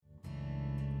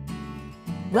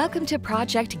Welcome to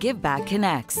Project Give Back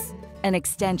Connects, an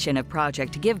extension of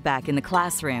Project Give Back in the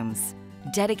classrooms,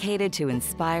 dedicated to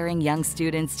inspiring young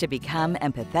students to become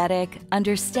empathetic,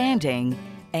 understanding,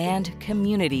 and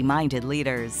community-minded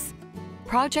leaders.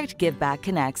 Project Give Back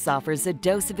Connects offers a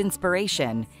dose of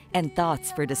inspiration and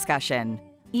thoughts for discussion.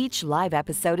 Each live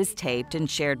episode is taped and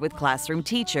shared with classroom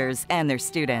teachers and their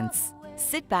students.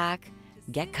 Sit back,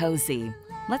 get cozy.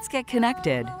 Let's get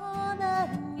connected.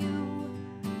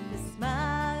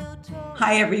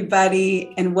 Hi,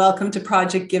 everybody, and welcome to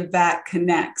Project Give Back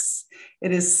Connects.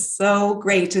 It is so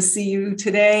great to see you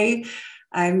today.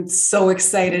 I'm so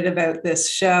excited about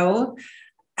this show.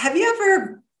 Have you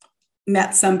ever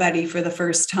met somebody for the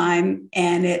first time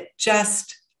and it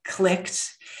just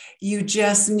clicked? You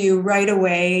just knew right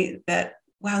away that,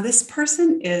 wow, this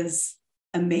person is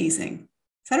amazing.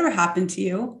 Has that ever happened to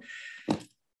you?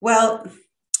 Well,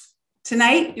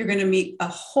 tonight, you're going to meet a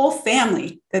whole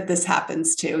family that this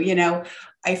happens to. You know,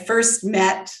 I first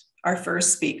met our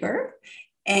first speaker,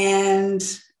 and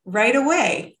right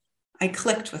away, I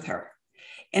clicked with her.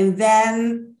 And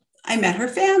then I met her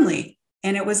family,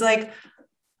 and it was like,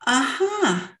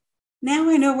 now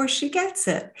I know where she gets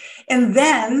it. And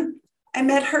then I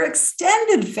met her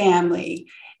extended family,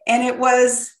 and it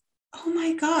was, oh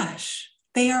my gosh,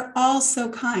 they are all so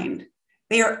kind.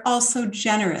 They are all so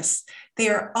generous. They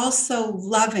are also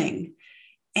loving,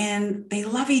 and they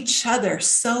love each other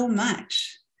so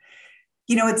much.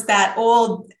 You know, it's that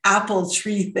old apple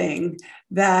tree thing,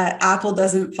 that apple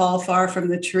doesn't fall far from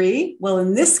the tree. Well,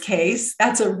 in this case,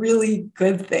 that's a really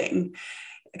good thing,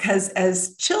 because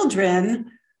as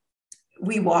children,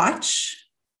 we watch,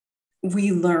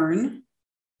 we learn,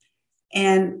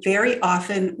 and very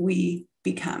often we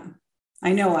become.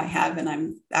 I know I have, and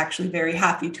I'm actually very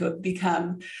happy to have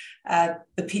become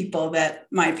the people that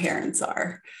my parents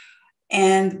are.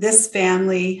 And this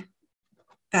family,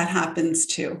 that happens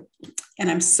too.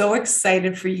 And I'm so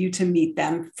excited for you to meet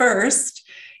them. First,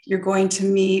 you're going to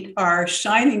meet our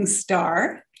shining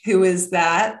star, who is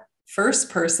that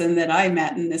first person that I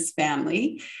met in this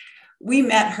family. We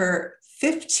met her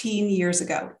 15 years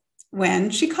ago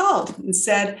when she called and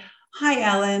said, "Hi,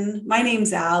 Ellen, my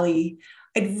name's Allie.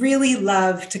 I'd really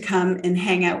love to come and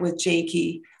hang out with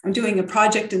Jakey. I'm doing a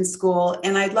project in school,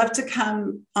 and I'd love to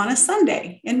come on a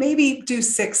Sunday and maybe do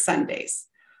 6 Sundays."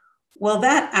 Well,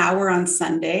 that hour on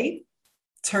Sunday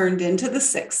turned into the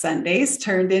 6 Sundays,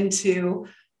 turned into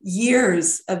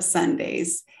years of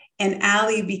Sundays. And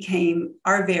Allie became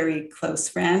our very close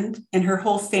friend, and her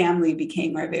whole family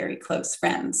became our very close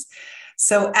friends.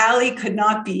 So Allie could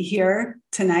not be here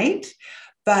tonight,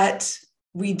 but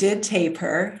we did tape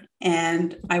her,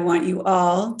 and I want you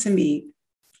all to meet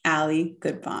Allie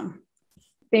Goodbaum.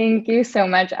 Thank you so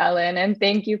much, Ellen, and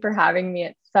thank you for having me.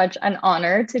 It's such an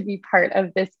honor to be part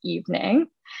of this evening.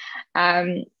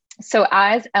 So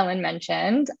as Ellen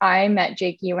mentioned, I met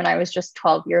Jakey when I was just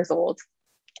 12 years old.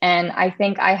 And I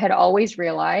think I had always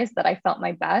realized that I felt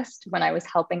my best when I was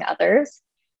helping others.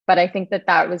 But I think that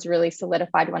that was really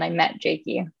solidified when I met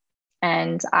Jakey.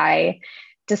 And I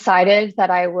decided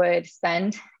that I would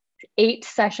spend 8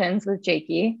 sessions with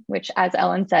Jakey, which, as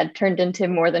Ellen said, turned into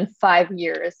more than 5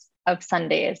 years of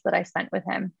Sundays that I spent with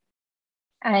him.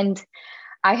 And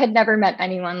I had never met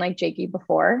anyone like Jakey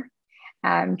before.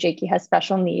 Jakey has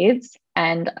special needs,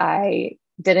 and I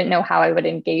didn't know how I would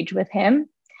engage with him.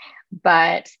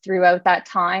 But throughout that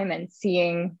time and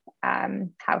seeing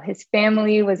how his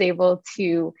family was able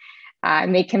to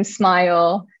make him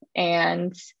smile,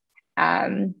 and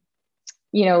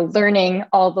learning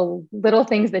all the little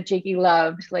things that Jakey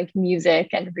loved, like music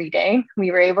and reading,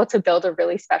 we were able to build a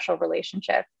really special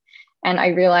relationship. And I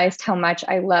realized how much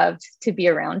I loved to be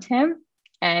around him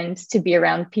and to be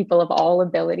around people of all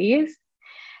abilities.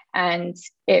 And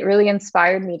it really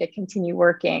inspired me to continue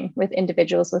working with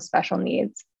individuals with special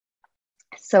needs.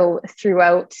 So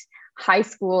throughout high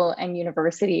school and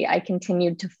university, I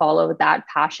continued to follow that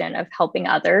passion of helping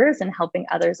others and helping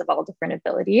others of all different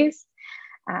abilities.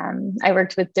 I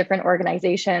worked with different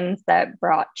organizations that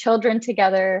brought children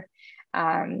together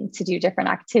to do different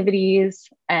activities.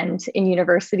 And in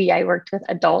university, I worked with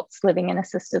adults living in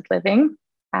assisted living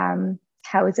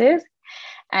houses.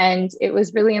 And it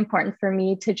was really important for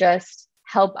me to just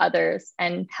help others,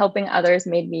 and helping others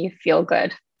made me feel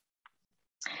good.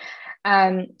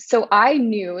 So I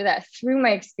knew that through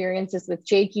my experiences with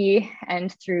Jakey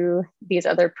and through these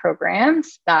other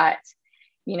programs that,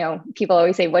 people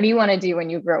always say, "What do you want to do when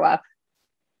you grow up?"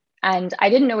 And I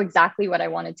didn't know exactly what I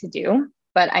wanted to do,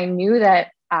 but I knew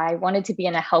that I wanted to be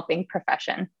in a helping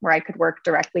profession where I could work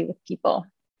directly with people.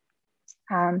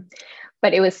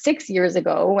 But it was 6 years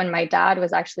ago when my dad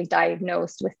was actually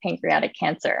diagnosed with pancreatic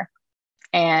cancer.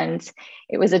 And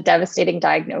it was a devastating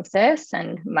diagnosis,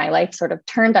 and my life sort of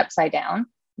turned upside down.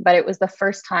 But it was the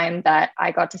first time that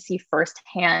I got to see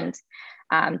firsthand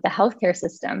the healthcare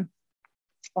system.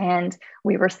 And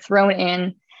we were thrown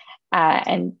in,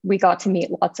 and we got to meet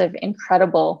lots of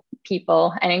incredible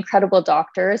people and incredible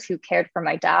doctors who cared for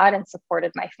my dad and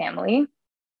supported my family.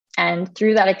 And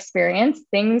through that experience,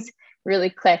 things really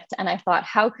clicked. And I thought,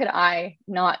 how could I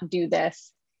not do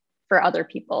this for other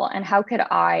people? And how could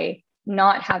I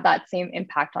not have that same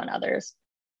impact on others?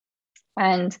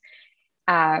 And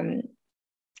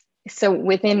so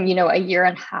within, a year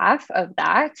and a half of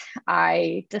that,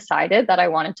 I decided that I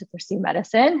wanted to pursue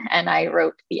medicine, and I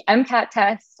wrote the MCAT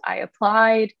test. I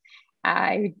applied,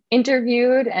 I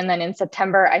interviewed, and then in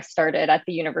September, I started at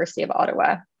the University of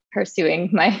Ottawa pursuing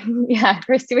my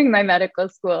medical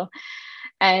school.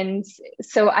 And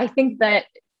so I think that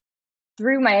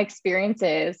through my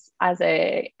experiences as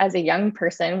a young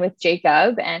person with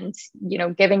Jacob, and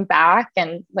giving back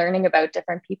and learning about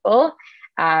different people,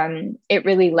 it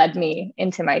really led me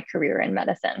into my career in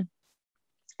medicine.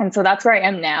 And so that's where I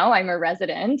am now. I'm a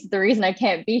resident. The reason I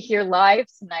can't be here live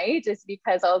tonight is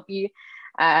because I'll be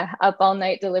up all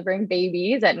night delivering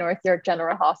babies at North York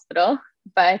General Hospital.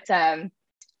 But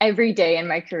every day in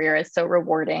my career is so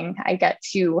rewarding. I get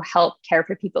to help care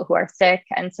for people who are sick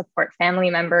and support family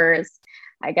members.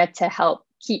 I get to help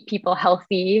keep people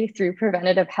healthy through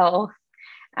preventative health.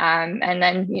 And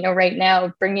then, right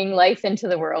now, bringing life into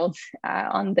the world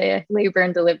on the labor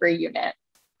and delivery unit.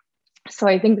 So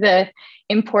I think the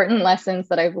important lessons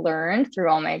that I've learned through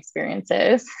all my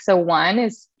experiences. So one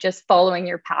is just following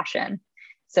your passion.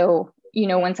 So,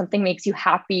 when something makes you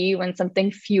happy, when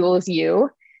something fuels you,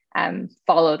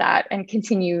 follow that and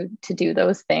continue to do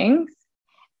those things.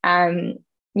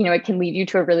 It can lead you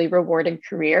to a really rewarding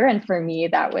career. And for me,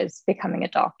 that was becoming a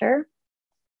doctor.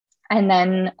 And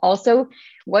then also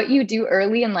what you do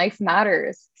early in life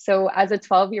matters. So as a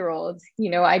 12-year-old,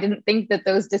 I didn't think that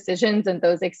those decisions and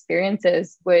those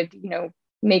experiences would,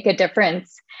 make a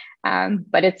difference.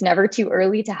 But it's never too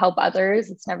early to help others.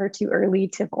 It's never too early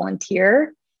to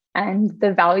volunteer. And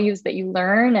the values that you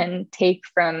learn and take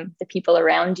from the people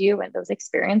around you and those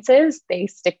experiences, they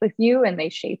stick with you and they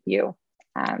shape you.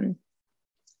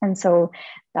 And so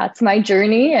that's my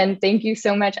journey. And thank you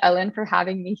so much, Ellen, for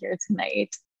having me here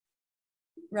tonight.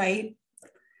 Right?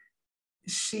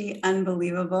 Is she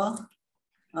unbelievable?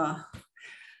 Oh.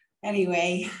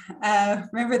 Anyway,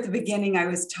 remember at the beginning, I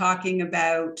was talking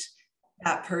about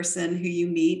that person who you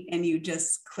meet and you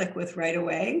just click with right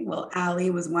away. Well, Allie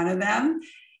was one of them,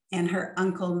 and her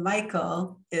uncle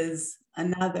Michael is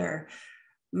another.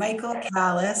 Michael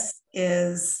Kalles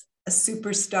is a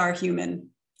superstar human.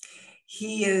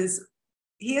 He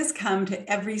has come to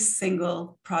every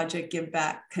single Project Give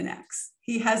Back Connects.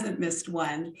 He hasn't missed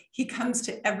one. He comes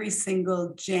to every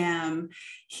single jam.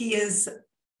 He is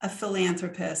a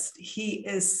philanthropist. He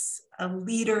is a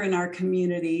leader in our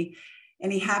community.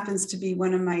 And he happens to be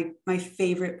one of my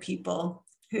favorite people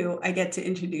who I get to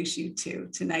introduce you to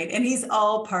tonight. And he's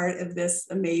all part of this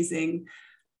amazing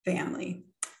family.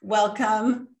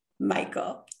 Welcome,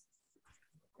 Michael.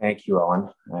 Thank you, Ellen.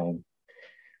 I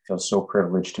feel so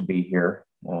privileged to be here.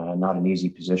 Not an easy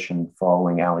position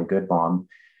following Goodbaum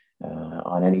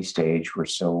on any stage. We're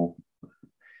so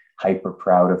hyper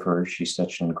proud of her. She's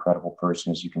such an incredible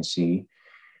person, as you can see.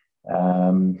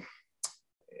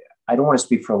 I don't want to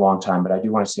speak for a long time, but I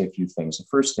do want to say a few things. The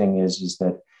first thing is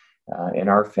that in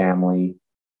our family,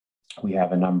 we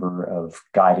have a number of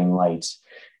guiding lights.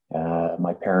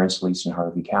 My parents, Lisa and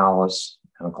Harvey Kalles,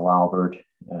 Uncle Albert,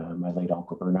 my late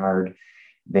Uncle Bernard,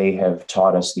 they have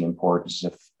taught us the importance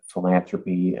of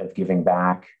philanthropy, of giving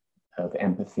back, of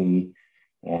empathy,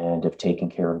 and of taking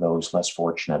care of those less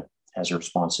fortunate as a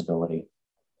responsibility.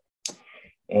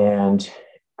 And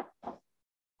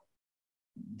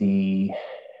the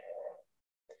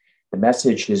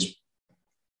message has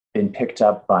been picked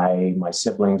up by my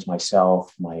siblings,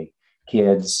 myself, my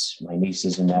kids, my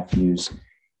nieces and nephews,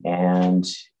 and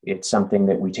it's something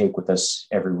that we take with us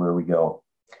everywhere we go.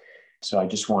 So I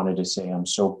just wanted to say I'm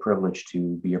so privileged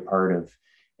to be a part of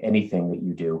anything that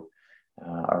you do.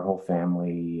 Our whole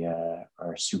family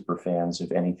are super fans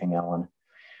of anything Ellen.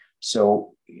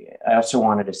 So I also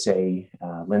wanted to say,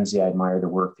 Lindsay, I admire the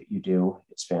work that you do.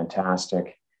 It's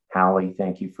fantastic. Halle,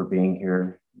 thank you for being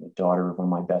here. The daughter of one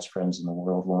of my best friends in the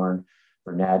world, Albert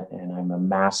Burnett, and I'm a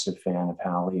massive fan of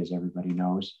Halle, as everybody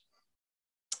knows.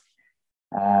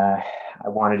 I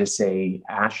wanted to say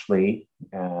Ashley,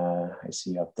 I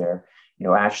see up there,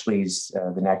 Ashley's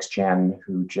the next gen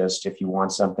who just, if you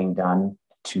want something done,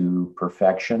 to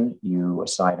perfection. You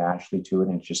assign Ashley to it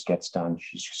and it just gets done.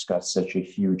 She's just got such a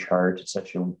huge heart,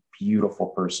 such a beautiful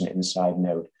person inside and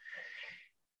out.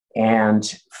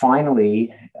 And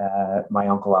finally, my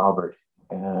Uncle Albert.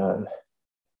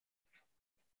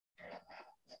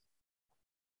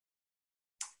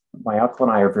 My uncle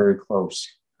and I are very close.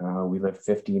 We lived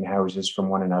 15 houses from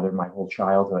one another my whole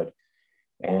childhood.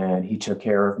 And he took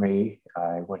care of me.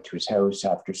 I went to his house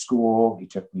after school. He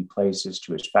took me places,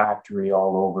 to his factory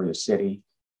all over the city.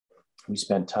 We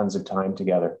spent tons of time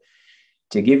together.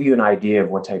 To give you an idea of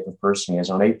what type of person he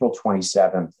is, on April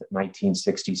 27th,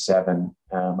 1967,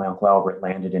 my Uncle Albert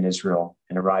landed in Israel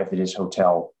and arrived at his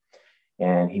hotel.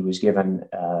 And he was given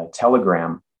a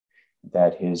telegram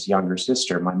that his younger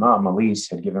sister, my mom, Elise,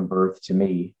 had given birth to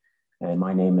me. And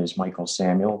my name is Michael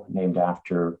Samuel, named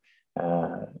after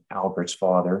Albert's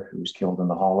father, who was killed in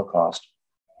the Holocaust.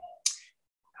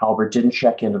 Albert didn't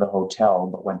check into the hotel,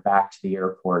 but went back to the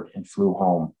airport and flew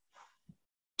home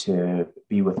to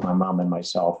be with my mom and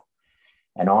myself.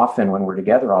 And often when we're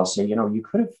together, I'll say, you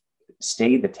could have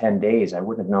stayed the 10 days. I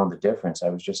wouldn't have known the difference. I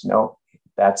was just, no,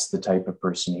 that's the type of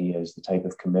person he is, the type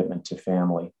of commitment to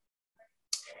family.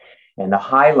 And the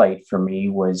highlight for me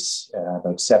was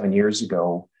about 7 years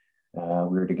ago,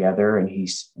 we were together, and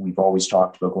we've always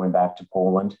talked about going back to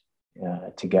Poland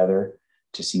together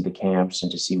to see the camps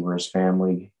and to see where his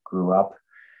family grew up.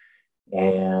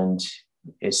 And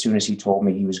as soon as he told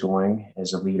me he was going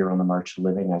as a leader on the March of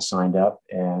Living, I signed up,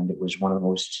 and it was one of the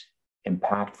most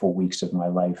impactful weeks of my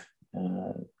life.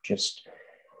 Just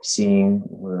seeing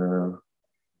where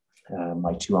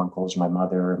my two uncles, my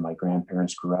mother, and my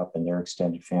grandparents grew up and their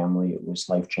extended family, it was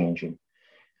life-changing.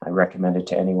 I recommend it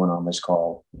to anyone on this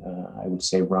call. I would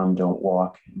say run, don't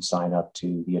walk, and sign up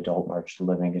to the Adult March to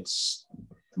Living. It's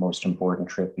the most important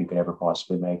trip you could ever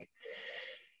possibly make.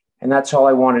 And that's all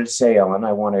I wanted to say, Ellen.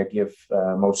 I want to give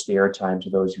most of the airtime to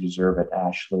those who deserve it,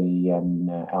 Ashley and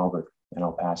Albert, and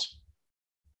I'll pass.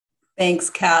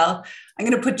 Thanks, Cal. I'm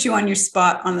going to put you on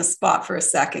the spot for a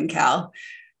second, Cal.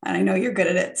 And I know you're good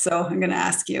at it, so I'm going to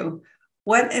ask you,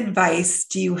 what advice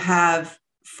do you have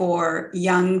for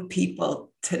young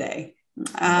people today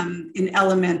in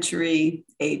elementary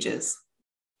ages?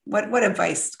 What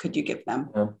advice could you give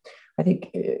them? I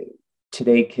think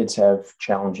today kids have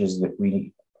challenges that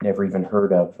we never even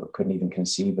heard of or couldn't even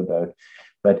conceive about.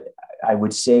 But I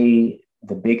would say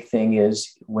the big thing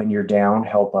is when you're down,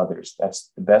 help others.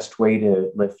 That's the best way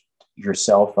to lift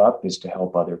yourself up, is to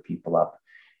help other people up.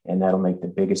 And that'll make the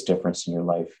biggest difference in your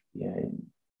life.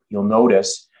 You'll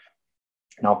notice,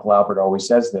 and Uncle Albert always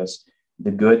says this,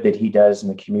 the good that he does in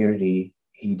the community,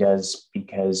 he does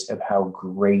because of how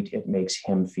great it makes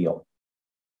him feel.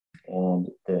 And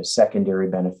the secondary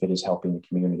benefit is helping the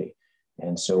community.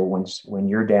 And so when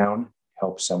you're down,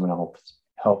 help someone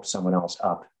else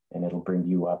up, and it'll bring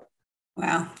you up.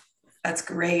 Wow, that's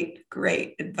great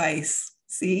advice.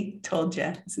 See, told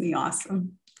you, isn't he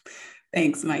awesome?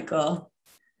 Thanks, Michael.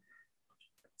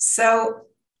 So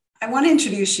I want to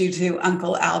introduce you to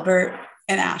Uncle Albert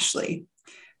and Ashley.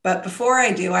 But before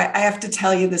I do, I have to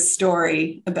tell you the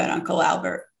story about Uncle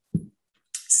Albert.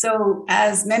 So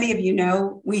as many of you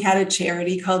know, we had a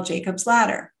charity called Jacob's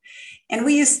Ladder. And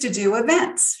we used to do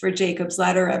events for Jacob's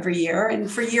Ladder every year. And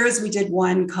for years, we did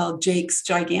one called Jake's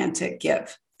Gigantic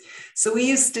Give. So we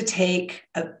used to take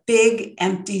a big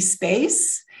empty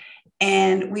space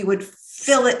and we would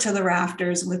fill it to the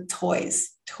rafters with toys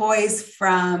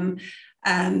from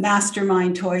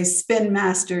Mastermind Toys, Spin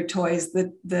Master Toys,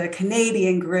 the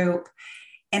Canadian group.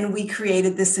 And we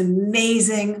created this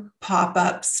amazing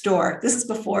pop-up store. This is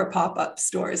before pop-up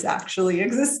stores actually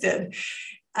existed,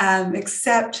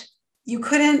 except you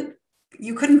couldn't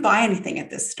buy anything at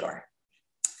this store.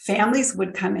 Families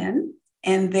would come in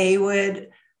and they would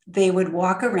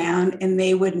walk around and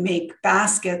they would make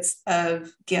baskets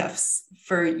of gifts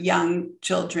for young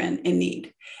children in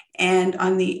need. And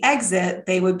on the exit,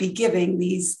 they would be giving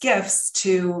these gifts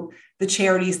to the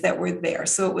charities that were there.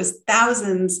 So it was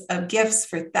thousands of gifts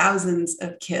for thousands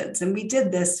of kids. And we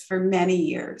did this for many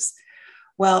years.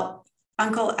 Well,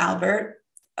 Uncle Albert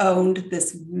owned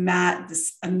this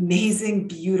amazing,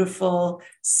 beautiful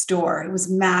store. It was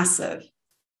massive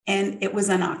and it was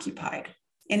unoccupied.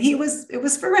 And it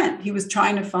was for rent. He was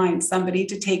trying to find somebody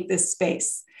to take this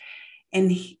space.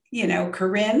 And,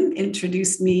 Corinne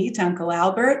introduced me to Uncle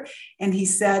Albert and he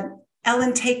said,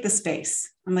 Ellen, take the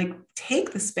space. I'm like,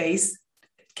 take the space?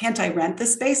 Can't I rent the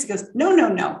space? He goes,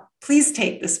 no, please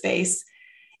take the space.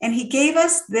 And he gave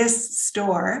us this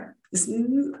store, this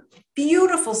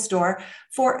beautiful store,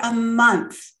 for a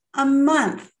month,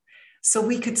 so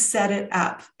we could set it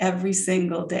up every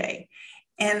single day.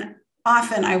 And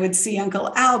often I would see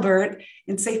Uncle Albert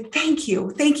and say, thank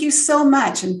you so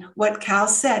much. And what Cal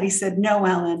said, he said, no,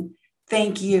 Ellen,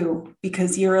 thank you,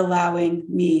 because you're allowing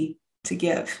me to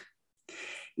give.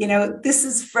 You know, this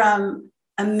is from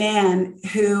a man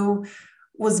who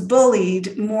was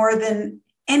bullied more than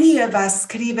any of us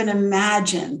could even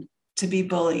imagine to be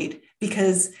bullied,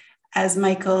 because as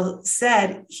Michael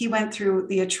said, he went through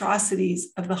the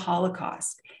atrocities of the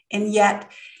Holocaust, and yet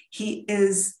he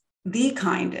is the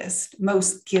kindest,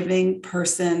 most giving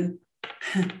person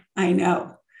I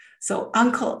know. So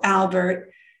Uncle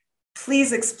Albert,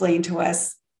 please explain to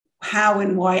us how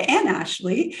and why, and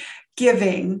Ashley,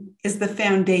 giving is the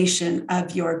foundation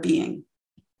of your being.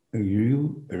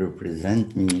 You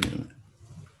represent me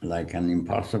like an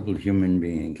impossible human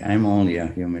being. I'm only a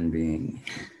human being.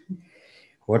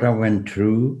 What I went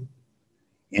through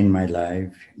in my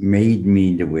life made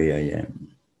me the way I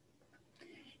am.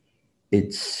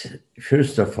 It's,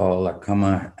 first of all, I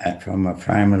come from a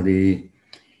family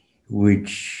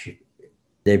which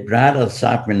they brought us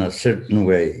up in a certain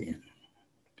way.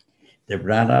 They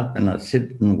brought up in a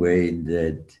certain way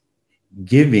that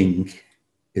giving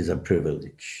is a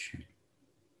privilege.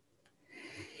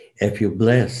 If you're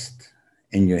blessed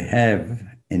and you have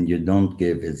and you don't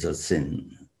give, it's a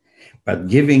sin. But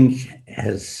giving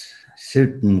has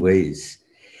certain ways.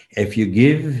 If you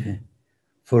give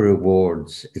for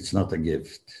rewards, it's not a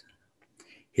gift.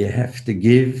 You have to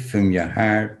give from your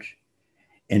heart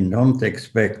and don't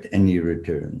expect any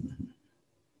return.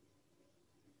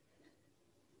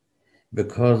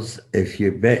 Because if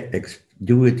you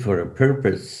do it for a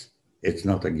purpose, it's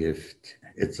not a gift.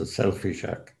 It's a selfish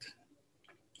act.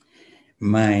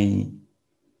 My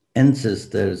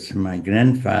ancestors, my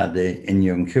grandfather, in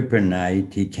Yom Kippur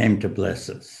night, he came to bless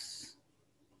us.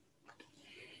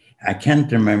 I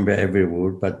can't remember every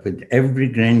word, but with every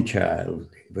grandchild,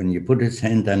 when you put his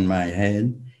hand on my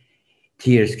head,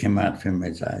 tears came out from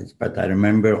his eyes. But I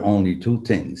remember only two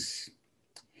things.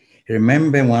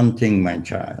 Remember one thing, my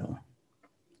child.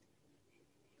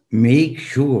 Make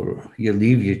sure you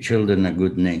leave your children a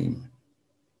good name.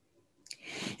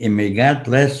 And may God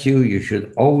bless you. You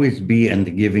should always be on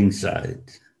the giving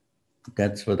side.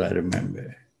 That's what I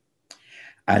remember.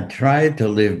 I try to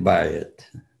live by it.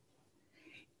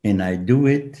 And I do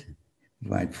it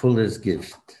my fullest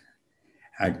gift.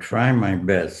 I try my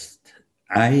best.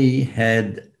 I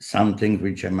had something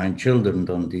which my children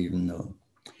don't even know.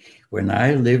 When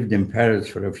I lived in Paris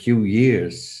for a few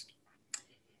years,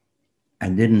 I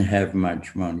didn't have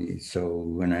much money. So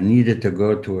when I needed to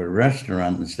go to a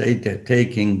restaurant, instead of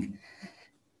taking,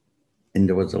 and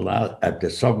there was a lot at the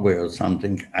subway or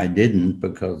something, I didn't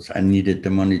because I needed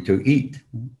the money to eat.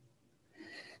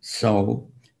 So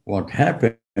what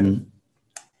happened,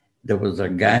 there was a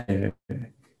guy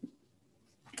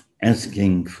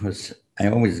asking for, I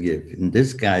always give. And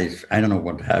this guy, I don't know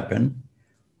what happened.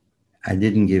 I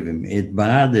didn't give him. It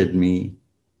bothered me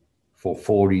for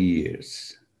 40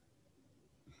 years.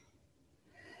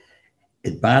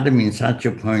 It bothered me in such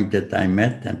a point that I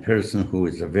met a person who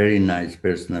is a very nice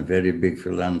person, a very big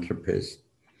philanthropist.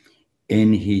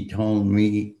 And he told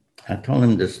me, I told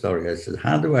him the story. I said,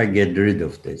 how do I get rid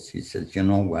of this? He says, you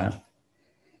know what?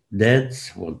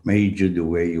 That's what made you the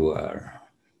way you are.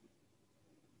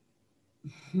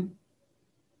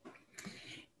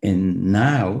 And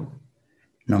now,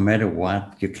 no matter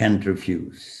what, you can't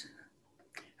refuse.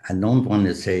 I don't want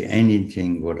to say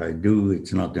anything, what I do,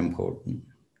 it's not important.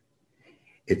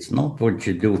 It's not what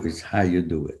you do, it's how you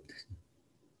do it.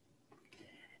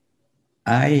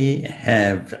 I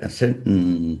have a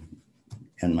certain,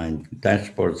 in my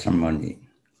dashboard, some money.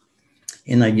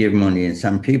 And I give money, and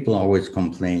some people always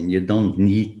complain, you don't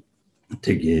need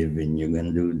to give, and you're going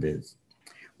to do this.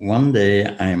 One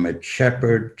day, I'm at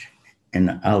Shepherd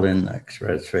in Allen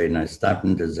Expressway, and I stopped,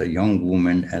 and there's a young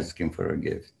woman asking for a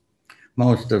gift.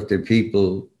 Most of the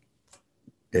people,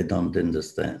 they don't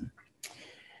understand.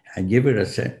 I give her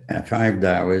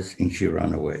 $5 and she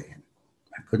ran away.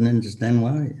 I couldn't understand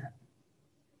why.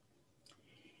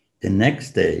 The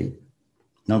next day,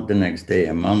 not the next day,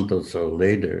 a month or so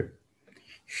later,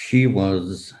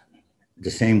 the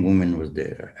same woman was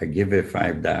there. I give her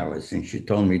 $5 and she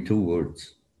told me two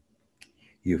words.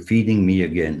 You're feeding me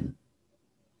again.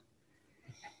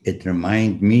 It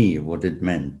reminded me what it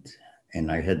meant. And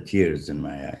I had tears in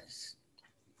my eyes.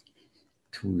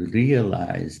 To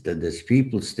realize that there's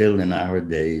people still in our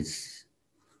days,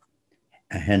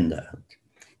 a handout.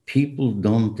 People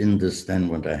don't understand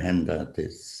what a handout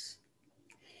is.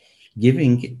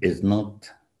 Giving is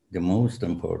not the most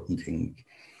important thing.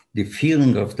 The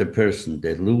feeling of the person,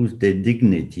 they lose their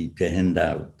dignity to hand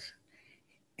out.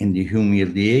 and the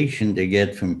humiliation they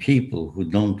get from people who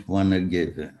don't want to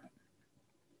give.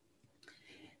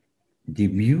 The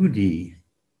beauty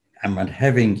about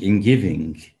having and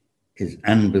giving is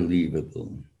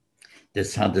unbelievable. The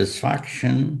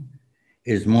satisfaction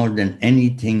is more than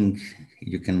anything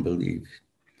you can believe.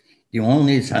 The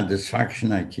only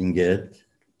satisfaction I can get,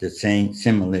 the same,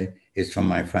 similar, is from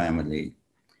my family.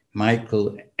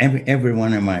 Michael,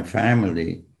 everyone in my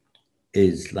family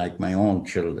is like my own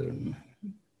children.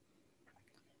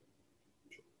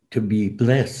 To be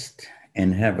blessed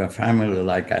and have a family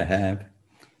like I have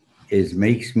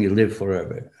makes me live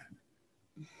forever.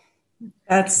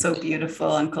 That's so beautiful,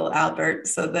 Uncle Albert,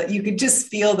 so that you could just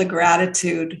feel the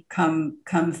gratitude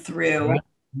come through.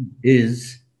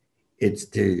 It's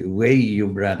the way you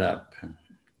brought up.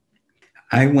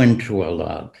 I went through a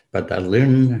lot, but I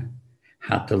learned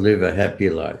how to live a happy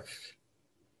life.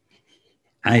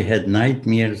 I had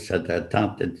nightmares that I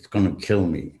thought it's going to kill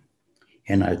me.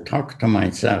 And I talked to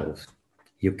myself,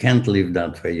 you can't live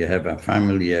that way. You have a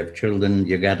family, you have children,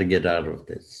 you got to get out of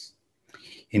this.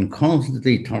 And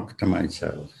constantly talk to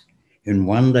myself. And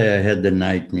one day I had the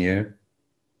nightmare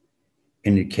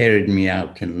and it carried me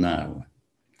out till now.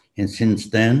 And since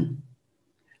then,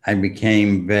 I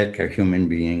became back a human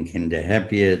being and the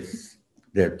happiest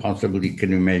that possibly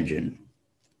can imagine.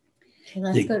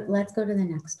 Okay, let's go to the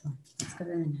next one. Let's go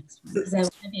to the next one because I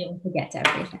want to be able to get to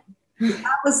everything.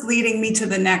 That was leading me to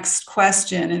the next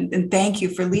question, and thank you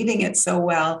for leading it so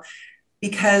well,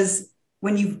 because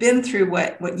when you've been through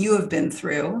what you have been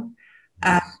through,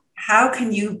 how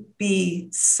can you be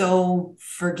so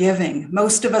forgiving?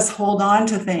 Most of us hold on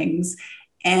to things,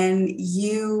 and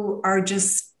you are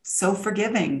just so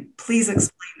forgiving. Please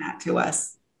explain that to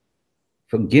us.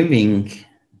 Forgiving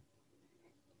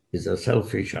is a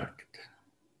selfish act.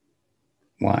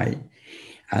 Why?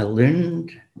 I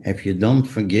learned if you don't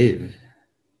forgive,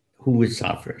 who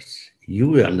suffers?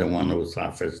 You are the one who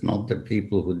suffers, not the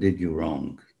people who did you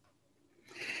wrong.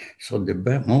 So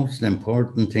the most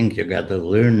important thing you got to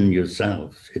learn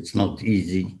yourself. It's not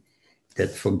easy.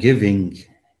 That forgiving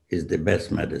is the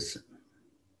best medicine.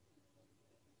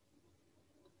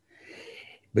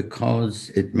 Because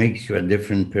it makes you a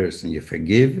different person. You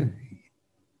forgive,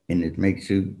 and it makes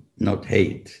you not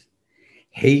hate.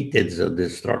 Hate is a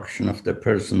destruction of the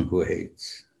person who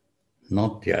hates,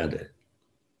 not the other.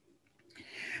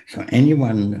 So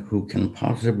anyone who can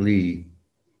possibly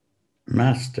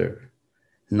master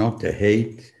not to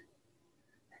hate,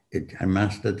 I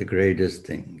mastered the greatest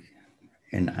thing.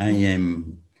 And I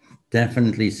am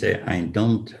definitely say I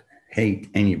don't hate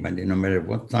anybody, no matter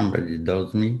what somebody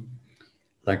does me,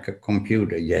 like a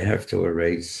computer, you have to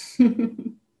erase.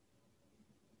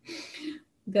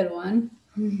 Good one.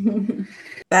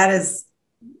 That is,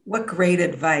 what great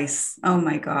advice. Oh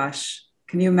my gosh.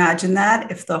 Can you imagine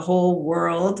that if the whole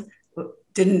world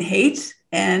didn't hate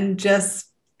and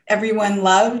just everyone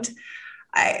loved?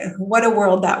 What a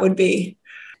world that would be.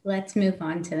 Let's move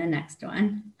on to the next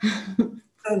one.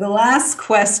 So the last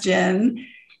question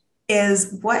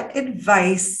is, what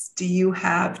advice do you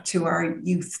have to our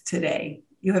youth today?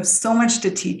 You have so much to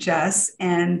teach us,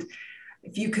 and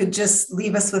if you could just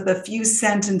leave us with a few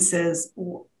sentences,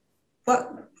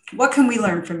 what can we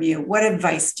learn from you? What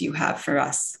advice do you have for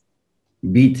us?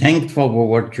 Be thankful for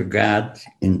what you got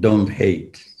and don't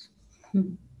hate.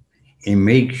 And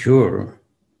make sure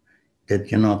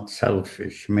that you're not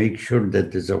selfish. Make sure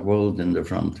that there's a world in the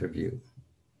front of you.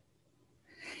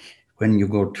 When you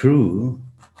go through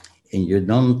and you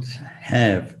don't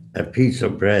have a piece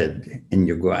of bread and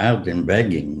you go out and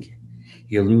begging,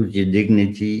 you lose your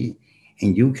dignity.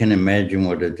 And you can imagine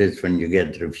what it is when you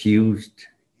get refused.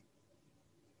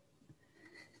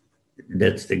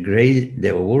 That's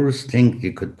the worst thing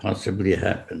that could possibly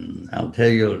happen. I'll tell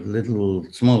you a little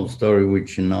small story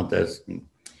which you're not asking.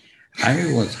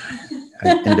 I was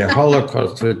in the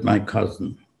Holocaust with my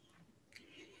cousin.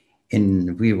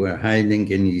 And we were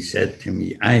hiding, and he said to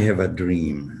me, I have a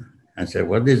dream. I said,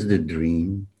 what is the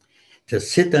dream? To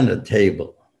sit on a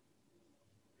table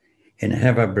and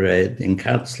have a bread and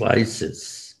cut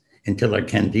slices until I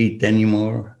can't eat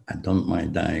anymore. I don't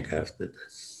mind dying after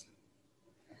this.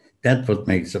 That's what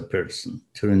makes a person,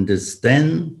 to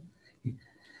understand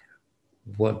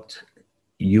what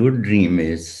your dream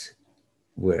is,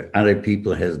 where other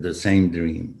people has the same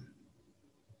dream.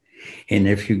 And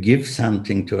if you give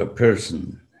something to a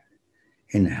person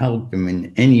and help him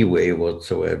in any way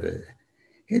whatsoever,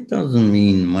 it doesn't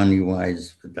mean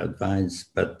money-wise with advice,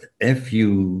 but if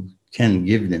you can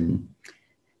give them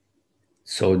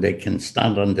so they can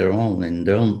stand on their own and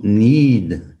don't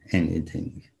need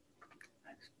anything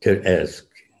to ask,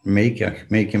 make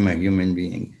him a human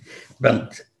being.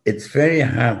 But it's very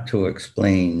hard to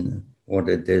explain what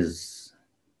it is.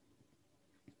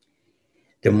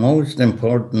 The most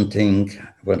important thing,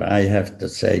 what I have to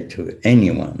say to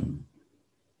anyone,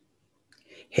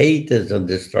 hate is a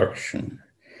destruction.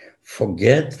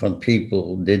 Forget what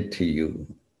people did to you.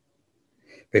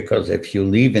 Because if you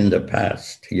live in the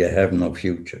past, you have no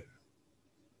future.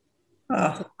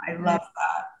 Oh, I love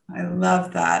that. I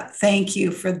love that. Thank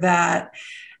you for that.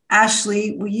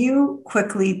 Ashley, will you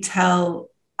quickly tell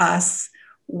us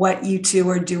what you two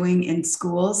are doing in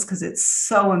schools? Because it's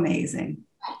so amazing.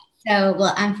 So,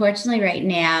 well, unfortunately, right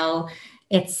now,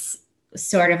 it's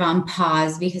sort of on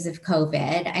pause because of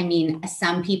COVID. I mean,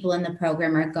 some people in the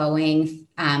program are going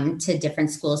to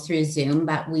different schools through Zoom,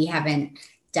 but we haven't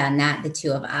done that, the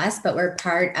two of us, but we're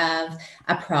part of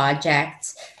a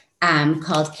project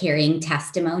called Carrying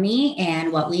Testimony.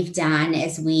 And what we've done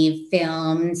is we've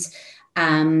filmed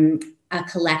a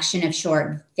collection of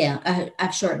short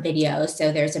videos.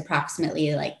 So there's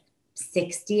approximately like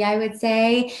 60, I would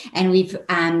say, and we've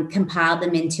compiled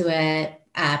them into a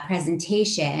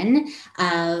presentation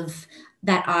of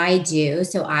that I do.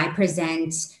 So I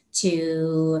present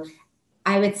to,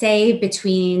 I would say,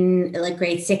 between like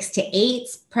grade 6 to 8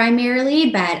 primarily,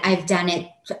 but I've done it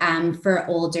for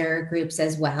older groups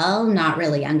as well, not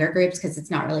really younger groups because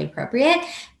it's not really appropriate.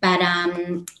 But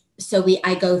so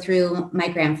I go through my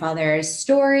grandfather's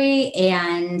story,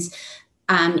 and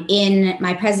in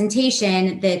my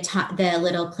presentation, the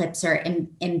little clips are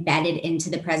embedded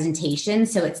into the presentation.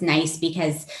 So it's nice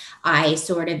because I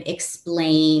sort of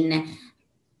explain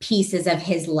pieces of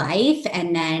his life,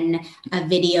 and then a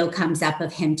video comes up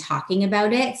of him talking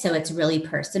about it. So it's really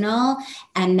personal.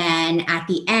 And then at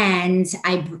the end,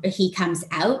 he comes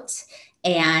out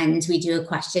and we do a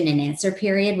question and answer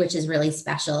period, which is really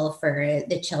special for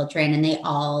the children. And they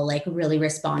all like really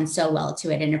respond so well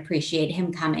to it and appreciate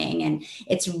him coming. And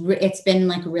it's been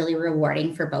like really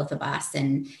rewarding for both of us.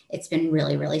 And it's been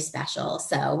really, really special.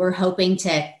 So we're hoping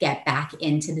to get back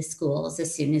into the schools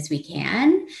as soon as we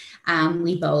can.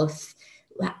 We both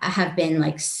have been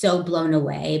like so blown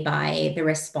away by the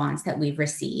response that we've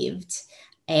received.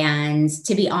 And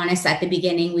to be honest, at the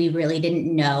beginning, we really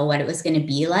didn't know what it was going to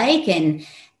be like.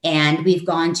 And we've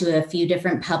gone to a few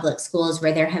different public schools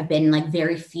where there have been like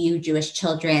very few Jewish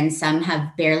children. Some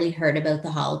have barely heard about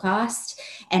the Holocaust.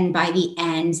 And by the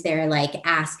end, they're like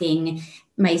asking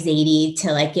my Zadie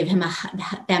to like give him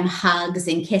them hugs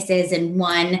and kisses. And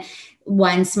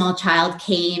one small child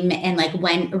came and like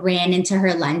ran into her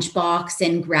lunchbox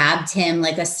and grabbed him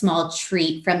like a small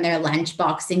treat from their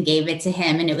lunchbox and gave it to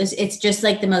him. And it's just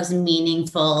like the most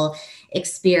meaningful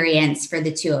experience for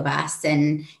the two of us.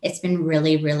 And it's been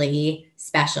really, really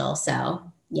special. So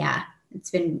yeah, it's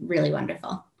been really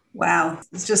wonderful. Wow.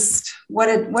 It's just what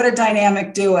a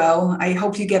dynamic duo. I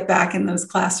hope you get back in those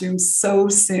classrooms so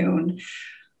soon.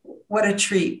 What a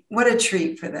treat. What a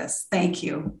treat for this. Thank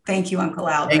you. Thank you, Uncle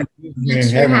Albert.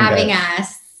 Thanks for having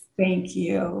us. Thanh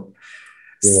you.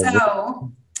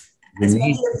 So, as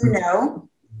many of you know,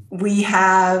 we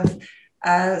have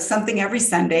something every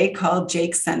Sunday called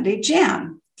Jake's Sunday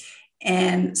Jam.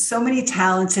 And so many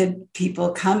talented people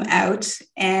come out,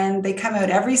 and they come out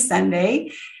every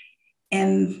Sunday.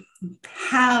 And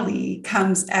Halle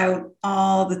comes out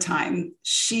all the time.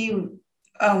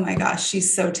 Oh my gosh,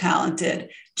 she's so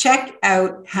talented. Check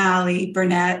out Halle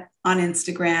Burnett on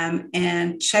Instagram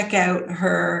and check out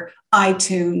her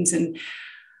iTunes. And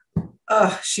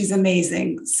she's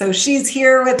amazing. So she's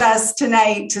here with us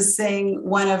tonight to sing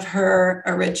one of her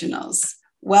originals.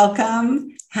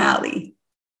 Welcome, Halle.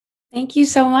 Thank you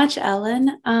so much,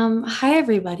 Ellen. Hi,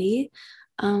 everybody.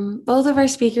 Both of our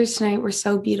speakers tonight were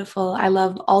so beautiful. I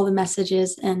love all the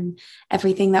messages and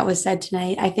everything that was said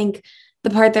tonight. I think the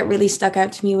part that really stuck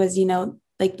out to me was,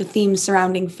 like the theme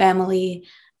surrounding family,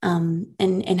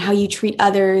 and how you treat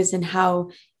others, and how,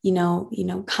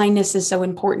 kindness is so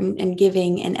important, and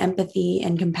giving and empathy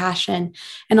and compassion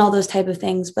and all those type of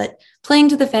things. But playing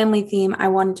to the family theme, I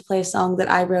wanted to play a song that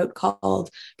I wrote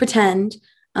called Pretend,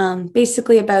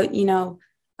 basically about,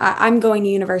 I'm going to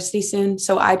university soon.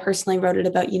 So I personally wrote it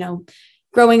about,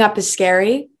 growing up is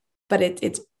scary, but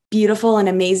it's beautiful and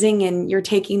amazing. And you're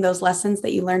taking those lessons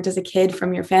that you learned as a kid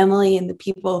from your family and the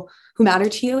people who matter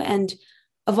to you, and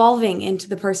evolving into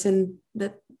the person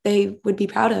that they would be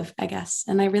proud of, I guess.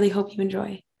 And I really hope you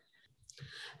enjoy.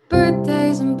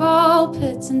 Birthdays and ball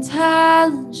pits and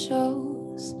talent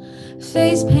shows,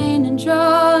 face paint and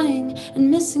drawing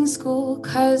and missing school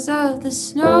 'cause of the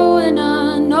snow. And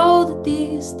I know that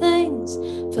these things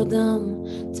feel dumb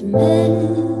to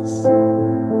miss,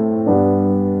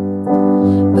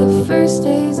 but first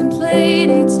days and play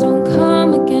dates don't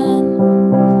come again.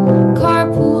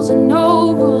 Carpool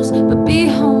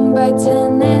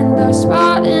pretending our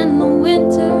spot in the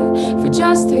winter. For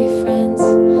just 3 friends,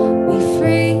 we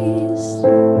freeze.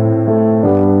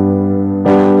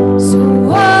 So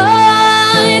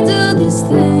why do these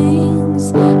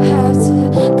things have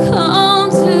to come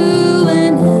to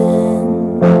an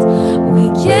end? We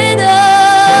get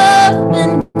up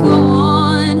and go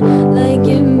on like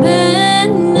it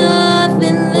meant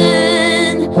nothing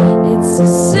then. It's a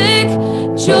sick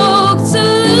joke to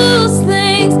lose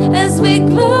things as we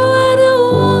grow. I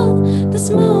don't want this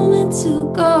moment to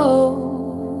go.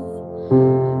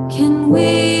 Can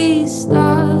we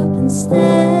stop and stay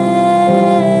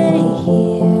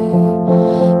here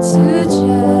to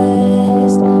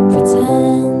just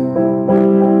pretend?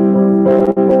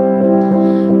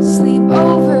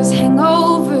 Sleepovers,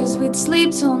 hangovers, we'd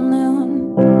sleep till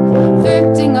noon,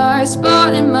 perfecting our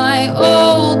spot in my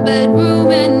old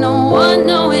bedroom, and no one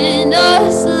knowing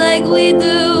us like we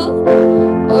do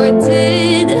or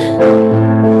did.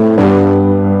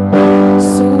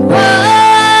 So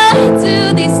why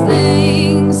do these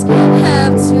things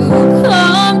have to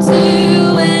come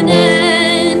to an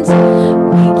end?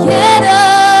 We get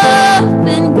up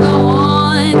and go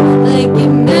on like it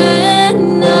meant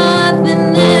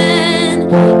nothing then.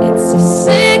 It's a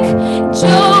sick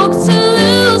joke to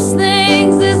lose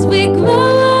things as we grow.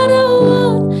 I don't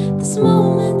want this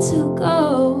moment to go.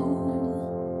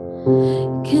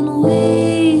 Can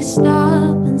we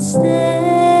stop and stay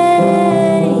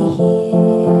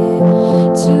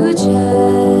here to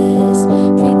just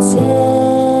pretend,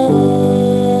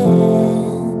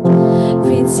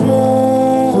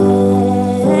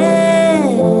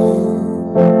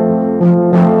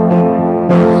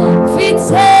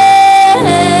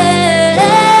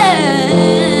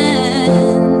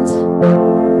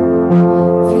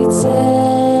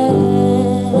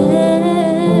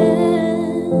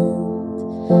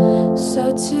 So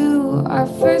to our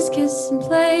first kiss and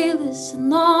playlists and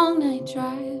long night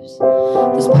drives,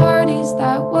 those parties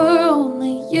that were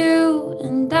only you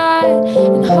and I,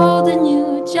 and holding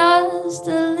you just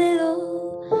a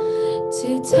little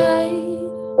too tight,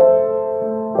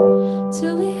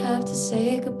 till we have to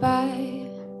say goodbye.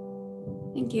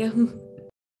 Thank you.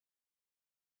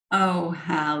 Oh,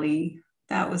 Halle,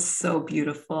 that was so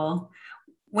beautiful.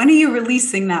 When are you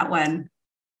releasing that one?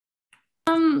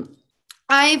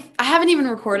 I haven't even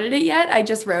recorded it yet. I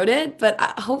just wrote it, but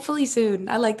hopefully soon.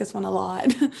 I like this one a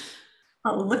lot.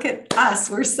 Oh, look at us.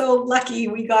 We're so lucky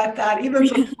we got that even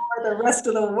before the rest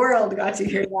of the world got to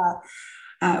hear that.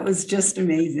 It was just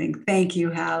amazing. Thank you,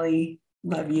 Halle.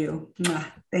 Love you.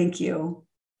 Thank you.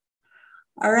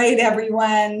 All right,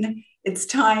 everyone. It's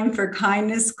time for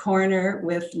Kindness Corner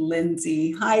with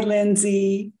Lindsay. Hi,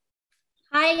 Lindsay.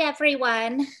 Hi,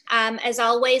 everyone. As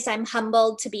always, I'm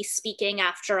humbled to be speaking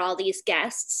after all these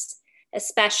guests,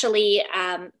 especially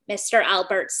Mr.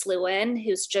 Albert Sliwin,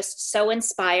 who's just so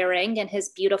inspiring, and his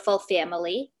beautiful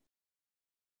family.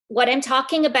 What I'm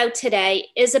talking about today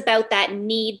is about that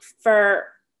need for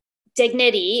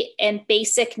dignity and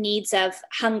basic needs of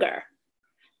hunger.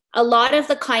 A lot of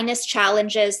the kindness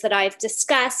challenges that I've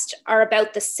discussed are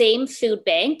about the same food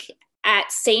bank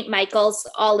at St. Michael's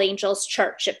All Angels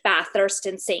Church at Bathurst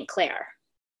in St. Clair.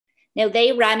 Now,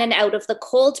 they run an Out of the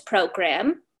Cold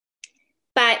program,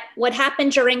 but what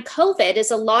happened during COVID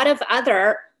is a lot of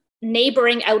other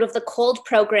neighboring Out of the Cold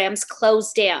programs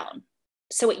closed down.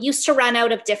 So it used to run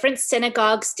out of different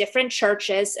synagogues, different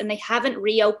churches, and they haven't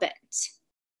reopened.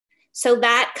 So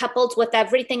that, coupled with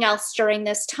everything else during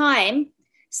this time,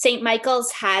 St.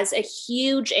 Michael's has a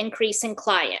huge increase in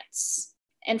clients.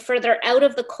 And for their Out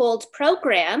of the Cold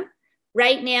program,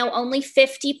 right now, only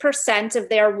 50% of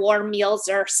their warm meals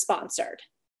are sponsored.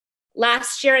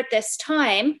 Last year at this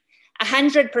time,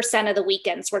 100% of the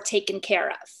weekends were taken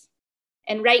care of.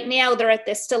 And right now they're at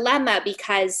this dilemma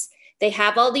because they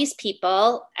have all these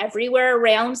people, everywhere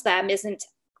around them isn't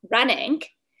running,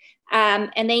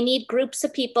 and they need groups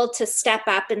of people to step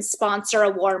up and sponsor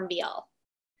a warm meal.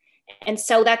 And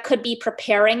so that could be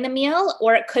preparing the meal,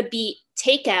 or it could be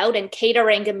takeout and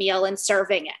catering a meal and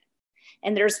serving it.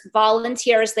 And there's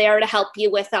volunteers there to help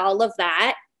you with all of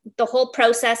that. The whole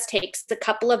process takes a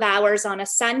couple of hours on a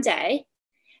Sunday.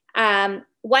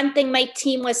 One thing my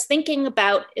team was thinking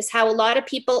about is how a lot of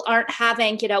people aren't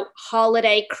having,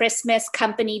 holiday, Christmas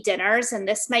company dinners, and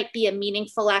this might be a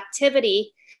meaningful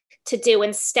activity to do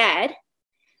instead.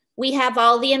 We have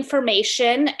all the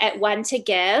information at One to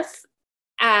Give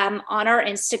on our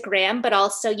Instagram, but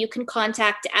also you can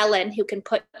contact Ellen, who can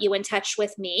put you in touch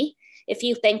with me if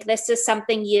you think this is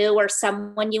something you or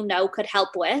someone you know could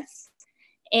help with.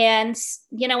 And,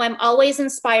 I'm always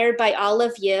inspired by all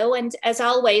of you. And as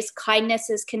always, kindness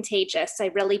is contagious.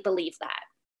 I really believe that.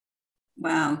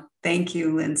 Wow. Thank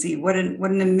you, Lindsay. What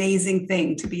an amazing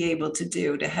thing to be able to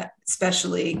do,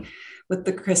 especially with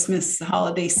the Christmas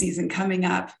holiday season coming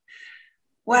up.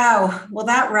 Wow. Well,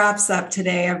 that wraps up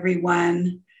today,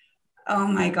 everyone. Oh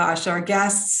my gosh, our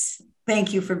guests,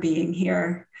 thank you for being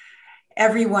here.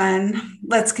 Everyone,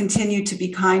 let's continue to be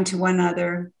kind to one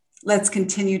another. Let's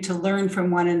continue to learn from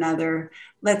one another.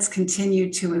 Let's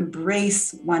continue to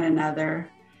embrace one another.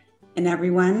 And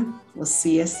everyone, we'll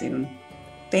see you soon.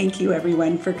 Thank you,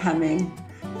 everyone, for coming.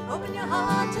 Open your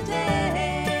heart today.